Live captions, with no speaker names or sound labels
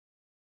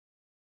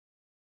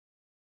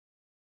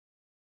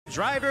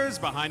Drivers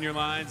behind your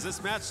lines.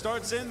 This match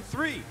starts in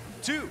 3,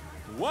 2,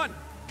 1,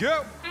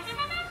 go.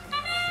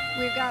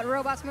 We've got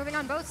robots moving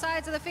on both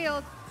sides of the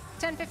field.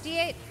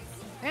 10:58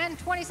 and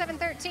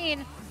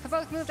 27:13 have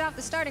both moved off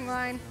the starting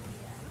line.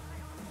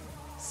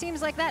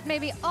 Seems like that may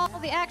be all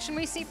the action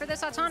we see for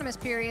this autonomous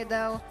period,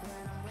 though,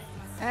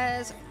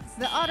 as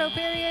the auto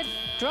period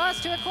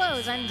draws to a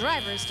close and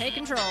drivers take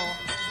control.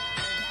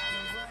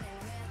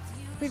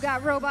 We've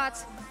got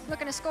robots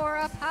looking to score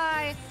up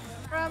high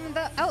from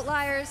the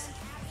outliers.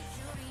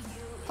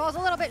 Falls a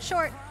little bit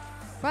short,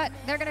 but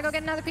they're going to go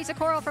get another piece of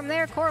coral from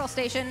their coral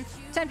station.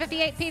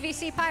 10:58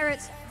 PVC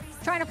Pirates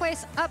trying to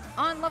place up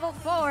on level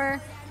 4.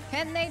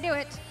 Can they do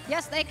it?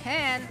 Yes, they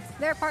can.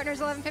 Their partners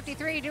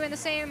 11:53 doing the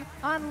same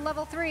on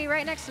level 3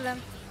 right next to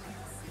them.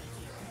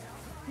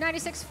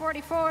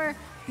 96:44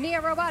 Nia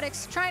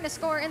Robotics trying to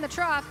score in the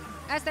trough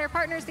as their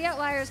partners, the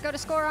outliers, go to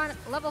score on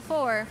level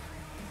 4.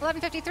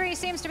 11:53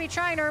 seems to be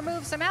trying to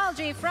remove some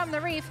algae from the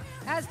reef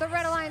as the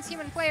Red Alliance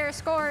human player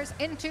scores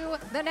into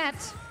the net.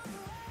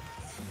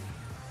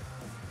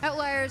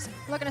 Outliers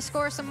looking to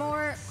score some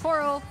more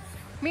coral.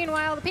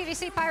 Meanwhile, the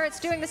PVC Pirates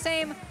doing the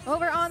same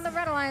over on the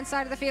Red Alliance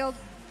side of the field.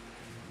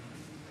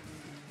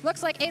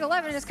 Looks like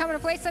 811 is coming to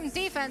play some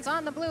defense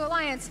on the Blue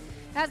Alliance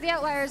as the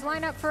Outliers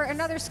line up for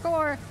another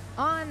score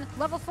on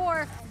level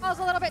 4. Falls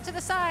a little bit to the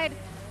side.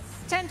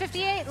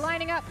 10:58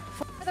 lining up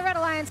for the Red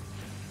Alliance.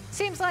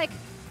 Seems like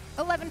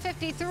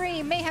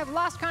 11:53 may have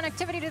lost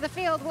connectivity to the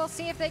field. We'll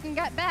see if they can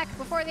get back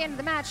before the end of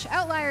the match.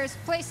 Outliers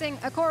placing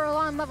a coral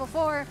on level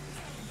 4.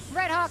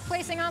 Red Hawk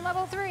placing on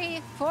level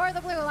 3 for the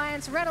Blue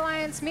Alliance. Red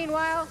Alliance,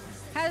 meanwhile,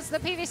 has the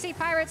PVC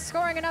Pirates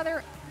scoring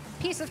another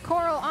piece of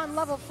coral on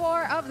level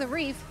 4 of the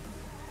reef.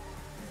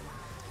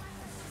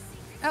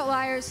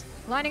 Outliers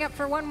lining up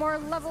for one more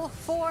level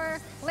 4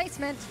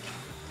 placement,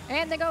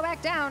 and they go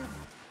back down.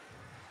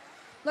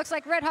 Looks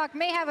like Red Hawk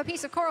may have a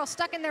piece of coral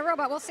stuck in their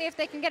robot. We'll see if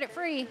they can get it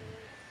free.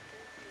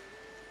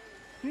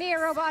 Nia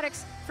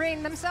Robotics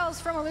freeing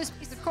themselves from a loose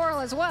piece of coral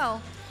as well.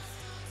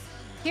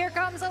 Here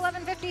comes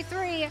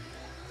 11:53,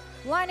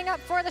 lining up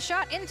for the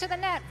shot into the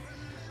net.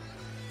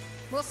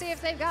 We'll see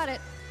if they've got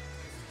it.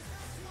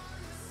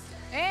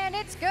 And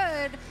it's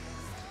good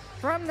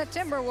from the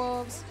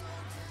Timberwolves.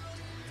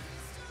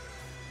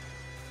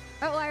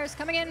 Outliers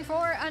coming in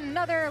for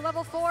another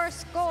level 4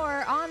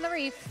 score on the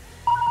reef.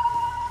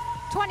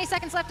 20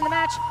 seconds left in the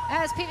match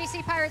as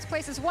PVC Pirates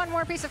places one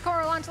more piece of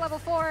coral onto level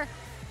 4.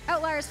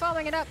 Outliers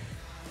following it up.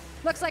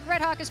 Looks like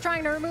Red Hawk is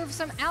trying to remove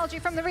some algae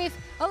from the reef.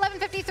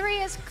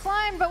 11:53 is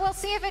climbed, but we'll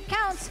see if it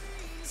counts.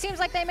 Seems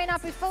like they may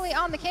not be fully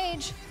on the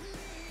cage.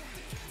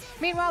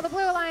 Meanwhile, the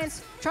Blue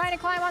Alliance trying to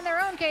climb on their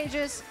own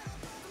cages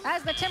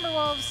as the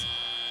Timberwolves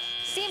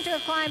seem to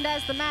have climbed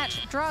as the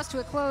match draws to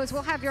a close.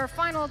 We'll have your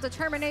final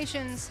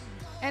determinations.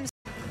 And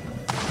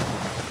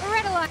the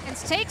Red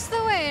Alliance takes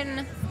the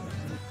win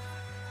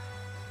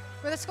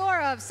with a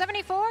score of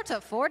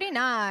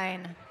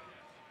 74-49.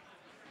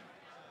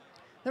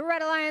 The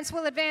Red Alliance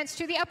will advance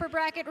to the upper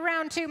bracket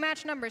round 2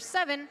 match number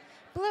 7.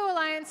 Blue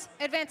Alliance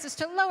advances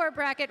to lower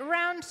bracket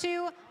round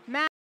 2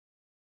 match